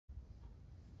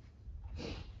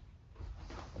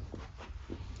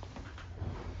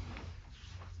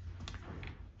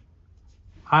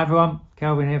Hi everyone,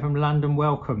 Kelvin here from London,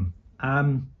 welcome.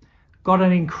 Got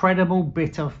an incredible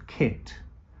bit of kit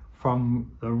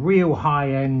from the real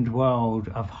high-end world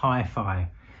of hi-fi,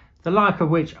 the like of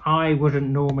which I wouldn't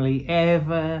normally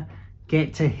ever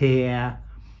get to hear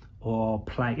or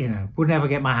play, would never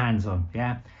get my hands on,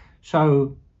 yeah?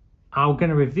 So I'm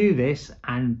going to review this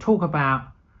and talk about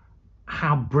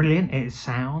how brilliant it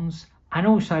sounds and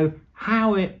also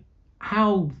how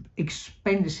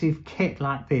expensive kit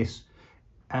like this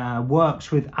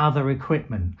works with other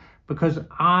equipment, because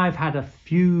I've had a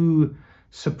few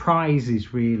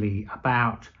surprises really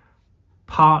about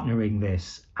partnering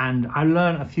this, and I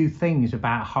learned a few things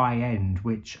about high end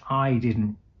which I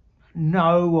didn't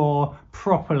know or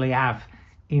properly have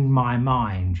in my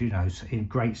mind, in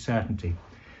great certainty.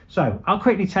 So I'll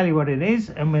quickly tell you what it is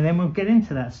and then we'll get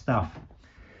into that stuff.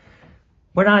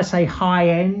 When I say high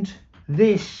end,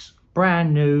 this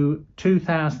brand new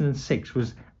 2006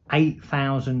 was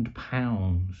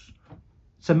 £8,000.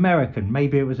 It's American.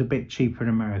 Maybe it was a bit cheaper in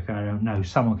America. I don't know.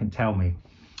 Someone can tell me.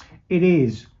 It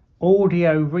is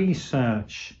Audio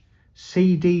Research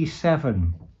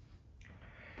CD7.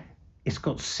 It's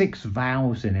got 6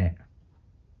 valves in it,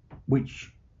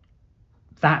 which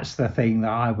that's the thing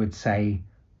that I would say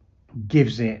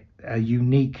gives it a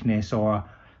uniqueness or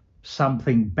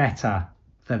something better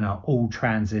than an all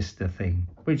transistor thing,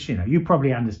 which you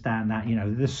probably understand that,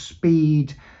 the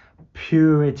speed,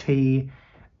 purity,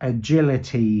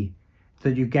 agility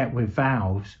that you get with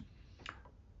valves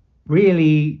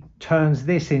really turns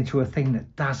this into a thing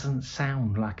that doesn't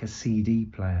sound like a CD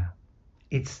player.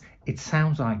 It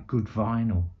sounds like good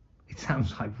vinyl. It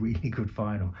sounds like really good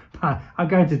vinyl. I'll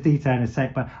go into detail in a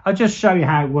sec, but I'll just show you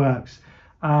how it works.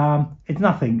 It's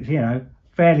nothing,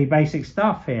 fairly basic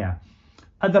stuff here.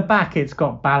 At the back, it's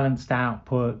got balanced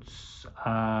outputs,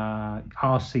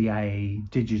 RCA,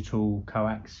 digital,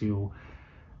 coaxial.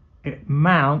 It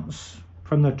mounts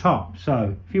from the top.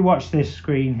 So if you watch this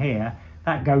screen here,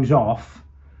 that goes off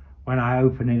when I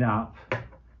open it up.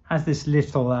 Has this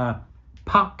little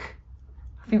puck.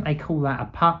 I think they call that a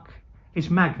puck.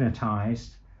 It's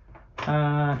magnetized.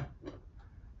 And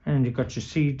you've got your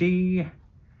CD.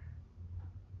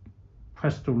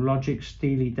 Crystal Logic,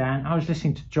 Steely Dan. I was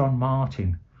listening to John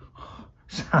Martin. Oh,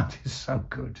 sounded so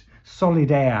good.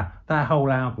 Solid Air, that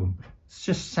whole album. It's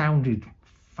just sounded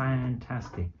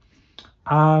fantastic.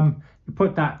 You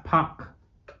put that puck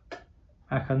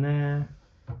back on there,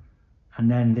 and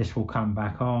then this will come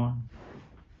back on.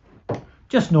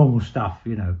 Just normal stuff,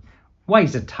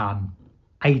 Weighs a ton,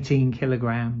 18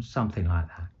 kilograms, something like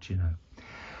that,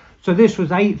 So this was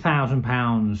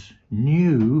 £8,000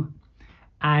 new.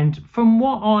 And from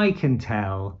what I can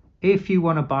tell, if you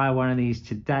want to buy one of these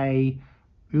today,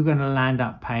 you're going to land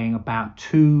up paying about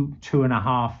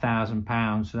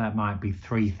 £2,500. So that might be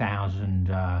 3,000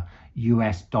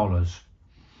 US dollars.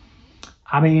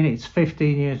 I mean, it's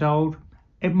 15 years old.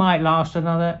 It might last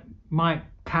might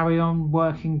carry on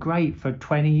working great for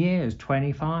 20 years,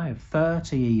 25,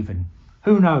 30 even.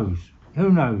 Who knows?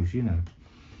 But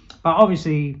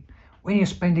obviously, when you're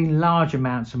spending large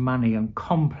amounts of money on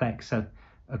complex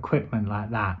equipment like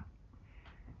that,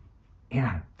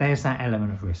 there's that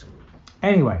element of risk.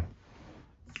 Anyway,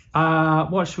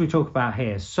 what should we talk about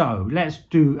here? So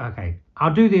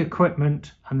I'll do the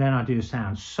equipment and then I'll do the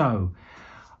sound. So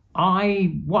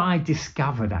what I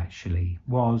discovered actually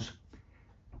was,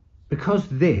 because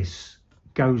this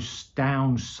goes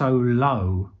down so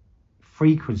low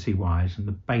frequency wise and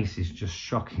the bass is just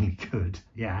shockingly good,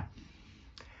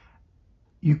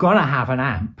 you've got to have an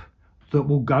amp that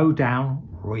will go down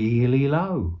really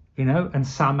low, and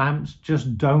some amps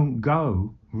just don't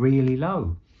go really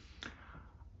low.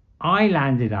 I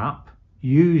landed up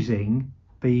using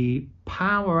the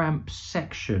power amp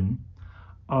section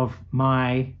of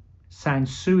my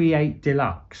Sansui 8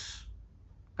 Deluxe.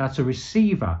 That's a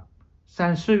receiver,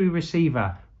 Sansui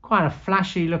receiver, quite a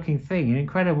flashy looking thing, an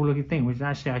incredible looking thing, which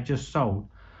actually I just sold.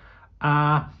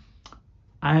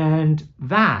 And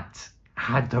that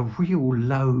had the real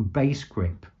low bass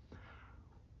grip,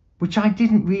 which I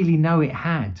didn't really know it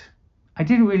had.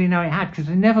 Because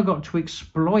I never got to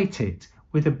exploit it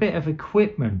with a bit of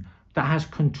equipment that has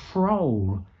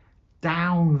control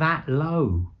down that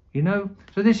low,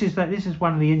 So this is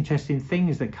one of the interesting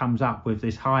things that comes up with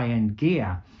this high-end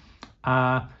gear.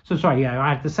 I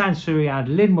had the Sansui, I had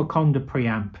Lin Wakonda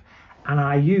preamp, and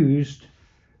I used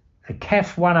a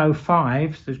KEF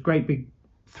 105s, those great big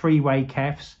 3-way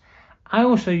KEFs. I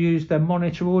also used the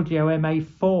Monitor Audio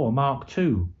MA4 Mark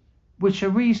II, which are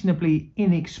reasonably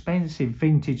inexpensive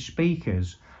vintage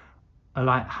speakers, are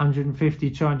like £150,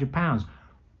 £200.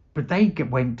 but they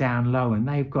went down low, and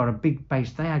they've got a big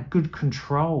bass. They had good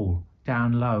control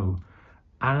down low,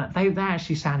 and they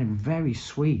actually sounded very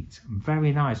sweet,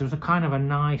 very nice. It was a kind of a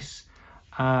nice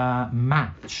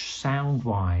match sound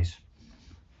wise.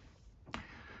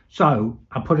 So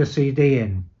I put a CD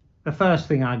in. The first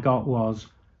thing I got was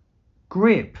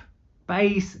grip.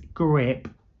 Bass grip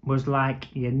was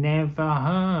like you never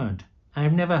heard.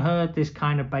 I've never heard this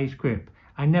kind of bass grip.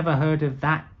 I never heard of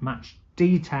that much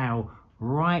detail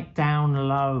right down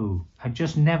low. I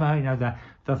just never,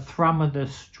 the thrum of the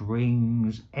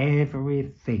strings,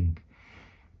 everything.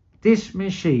 This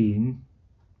machine,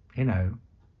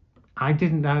 I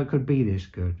didn't know it could be this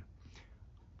good.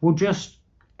 Well, just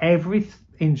every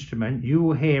instrument, you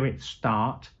will hear it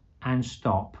start and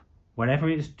stop, whatever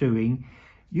it's doing.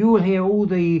 You will hear all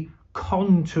the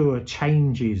contour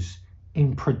changes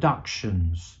in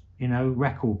productions,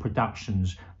 record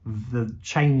productions, the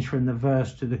change from the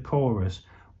verse to the chorus,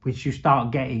 which you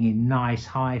start getting in nice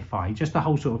hi-fi. Just the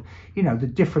whole sort of, the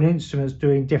different instruments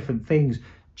doing different things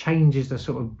changes the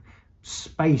sort of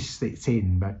space that it's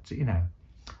in. But, you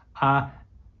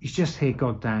just hear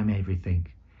goddamn everything.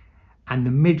 And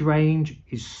the mid-range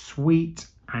is sweet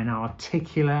and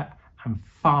articulate and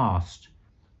fast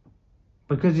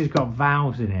because it's got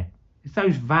valves in it. It's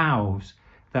those valves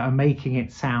that are making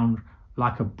it sound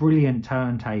like a brilliant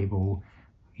turntable.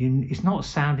 It's not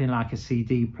sounding like a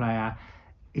CD player.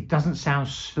 It doesn't sound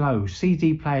slow.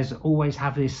 CD players always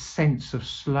have this sense of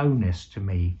slowness to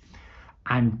me,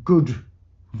 and good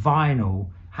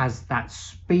vinyl has that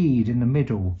speed in the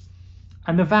middle.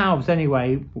 And the valves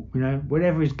anyway,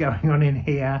 whatever is going on in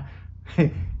here,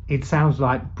 it sounds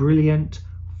like brilliant,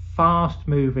 fast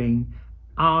moving,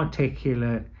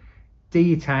 articulate,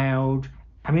 detailed.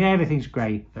 I mean, everything's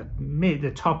great.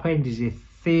 The top end is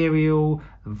ethereal,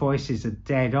 the voices are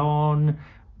dead on,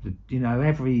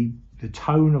 the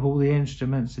tone of all the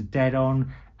instruments are dead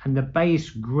on, and the bass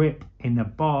grip in the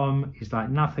bottom is like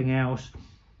nothing else.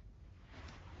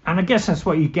 And I guess that's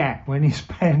what you get when you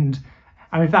spend,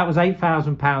 if that was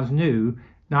 £8,000 new,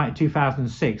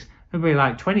 2006, it would be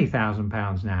like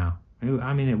 £20,000 now.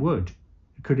 It would.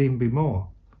 It could even be more,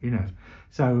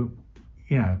 So,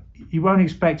 you won't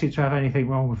expect it to have anything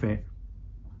wrong with it.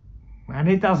 And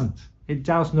it doesn't. It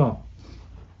does not.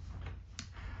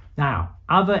 Now,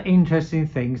 other interesting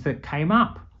things that came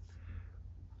up.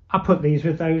 I put these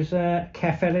with those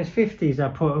Kef LS50s. I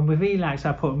put them with Elacs.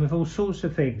 I put them with all sorts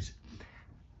of things.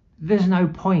 There's no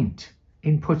point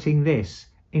in putting this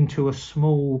into a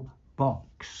small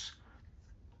box,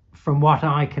 from what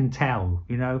I can tell.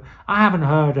 I haven't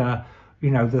heard the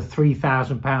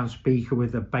 £3,000 speaker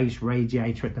with a bass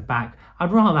radiator at the back.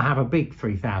 I'd rather have a big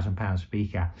 £3,000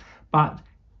 speaker, but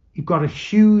you've got a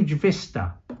huge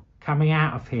vista coming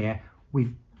out of here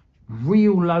with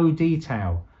real low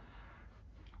detail.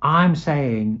 I'm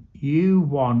saying you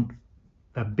want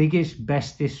the biggest,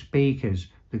 bestest speakers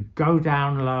that go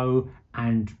down low,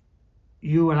 and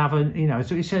you will have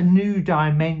so it's a new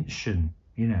dimension.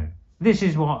 This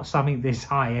is what something this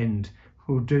high end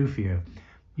will do for you.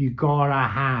 You gotta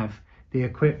have the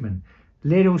equipment.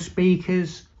 Little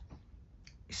speakers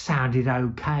sounded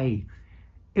okay.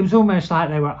 It was almost like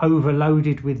they were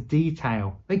overloaded with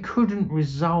detail. They couldn't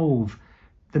resolve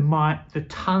the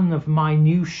ton of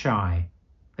minutiae.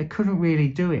 They couldn't really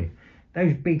do it.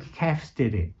 Those big Kefs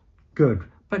did it. Good.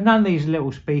 But none of these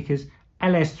little speakers,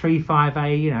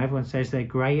 LS35A, everyone says they're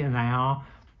great, and they are.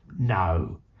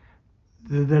 No.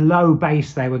 The low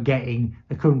bass they were getting,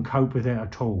 they couldn't cope with it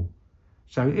at all.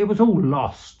 So it was all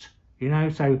lost,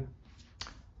 So,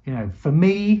 for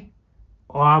me,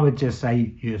 I would just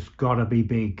say it's got to be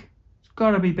big. It's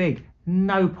got to be big.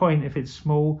 No point if it's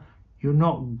small. You're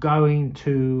not going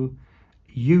to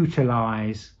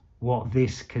utilize what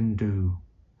this can do,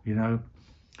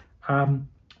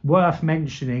 Worth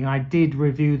mentioning, I did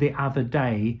review the other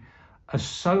day a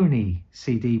Sony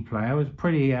CD player. It was a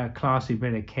pretty classy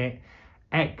bit of kit,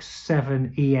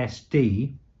 X7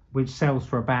 ESD, which sells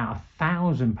for about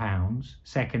 £1,000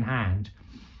 second hand.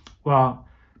 Well,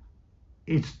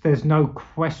 there's no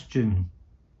question,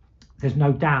 there's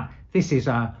no doubt, this is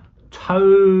a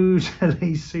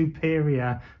totally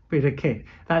superior bit of kit.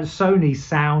 That Sony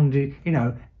sounded,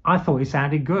 I thought it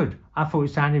sounded good. I thought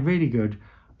it sounded really good.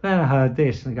 Then I heard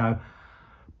this and go,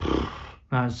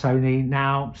 Sony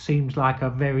now seems like a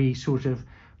very sort of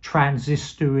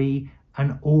transistory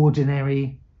and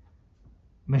ordinary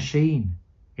machine,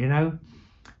 and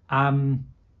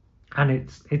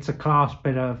it's a class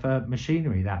bit of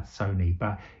machinery, that Sony.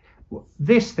 But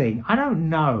this thing, I don't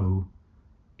know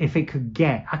if it could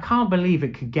get, I can't believe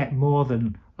it could get more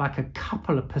than like a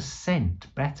couple of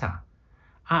 % better.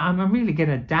 I'm really going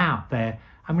to doubt there.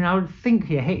 I mean, I would think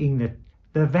you're hitting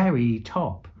the very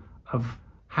top of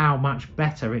how much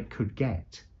better it could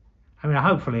get. I mean,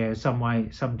 hopefully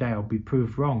someday I'll be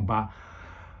proved wrong, but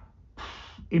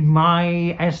in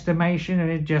my estimation,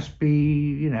 it'd just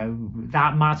be, you know,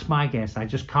 that's my guess. I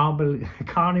just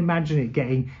can't imagine it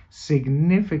getting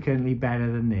significantly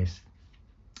better than this.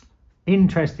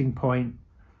 Interesting point.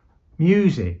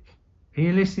 Music. Are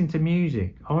you listening to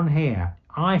music on here?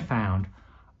 I found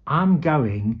I'm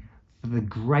going for the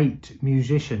great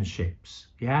musicianships.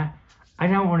 Yeah, I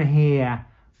don't want to hear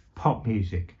pop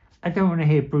music. I don't want to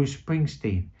hear Bruce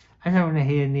Springsteen. I don't want to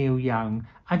hear Neil Young.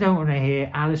 I don't want to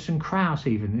hear Alison Krauss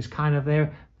even. It's kind of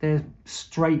they're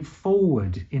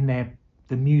straightforward in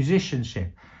the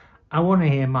musicianship. I want to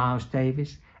hear Miles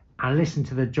Davis. I listen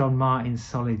to the John Martin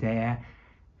Solidaire.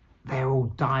 They're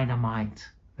all dynamite.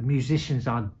 The musicians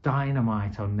are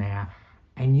dynamite on there,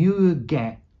 and you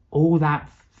get all that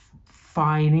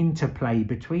fine interplay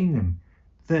between them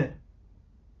that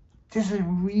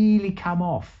doesn't really come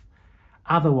off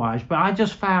otherwise. But I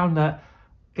just found that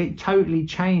it totally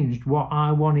changed what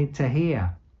I wanted to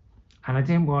hear, and I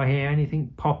didn't want to hear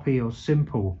anything poppy or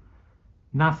simple.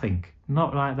 Nothing,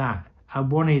 not like that. I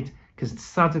wanted, because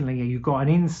suddenly you got an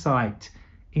insight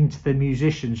into the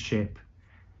musicianship,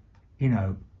 you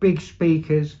know, big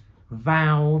speakers,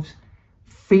 valves,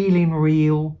 feeling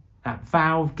real. That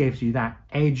valve gives you that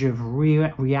edge of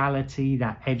reality,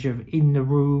 that edge of in the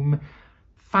room,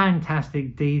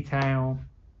 fantastic detail,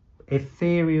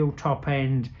 ethereal top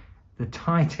end, the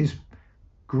tightest,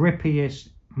 grippiest,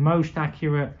 most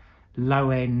accurate low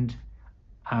end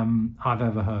I've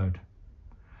ever heard.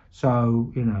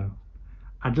 So, you know,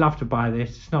 I'd love to buy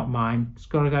this. It's not mine. It's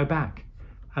got to go back.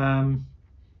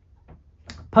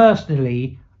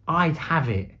 Personally, I'd have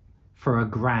it for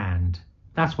 $1,000.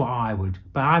 That's what I would.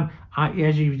 But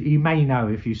as you may know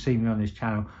if you see me on this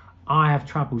channel, I have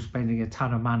trouble spending a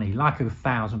ton of money, like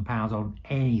 £1,000 on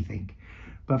anything.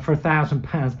 But for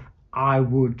 £1,000, I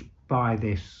would buy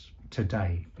this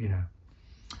today, you know.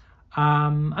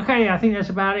 Okay, I think that's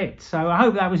about it. So I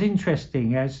hope that was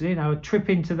interesting. As you know, a trip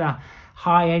into the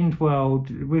high-end world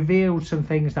revealed some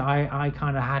things that I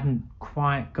kind of hadn't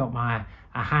quite got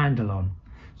a handle on.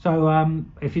 So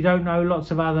if you don't know lots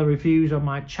of other reviews on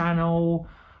my channel,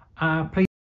 please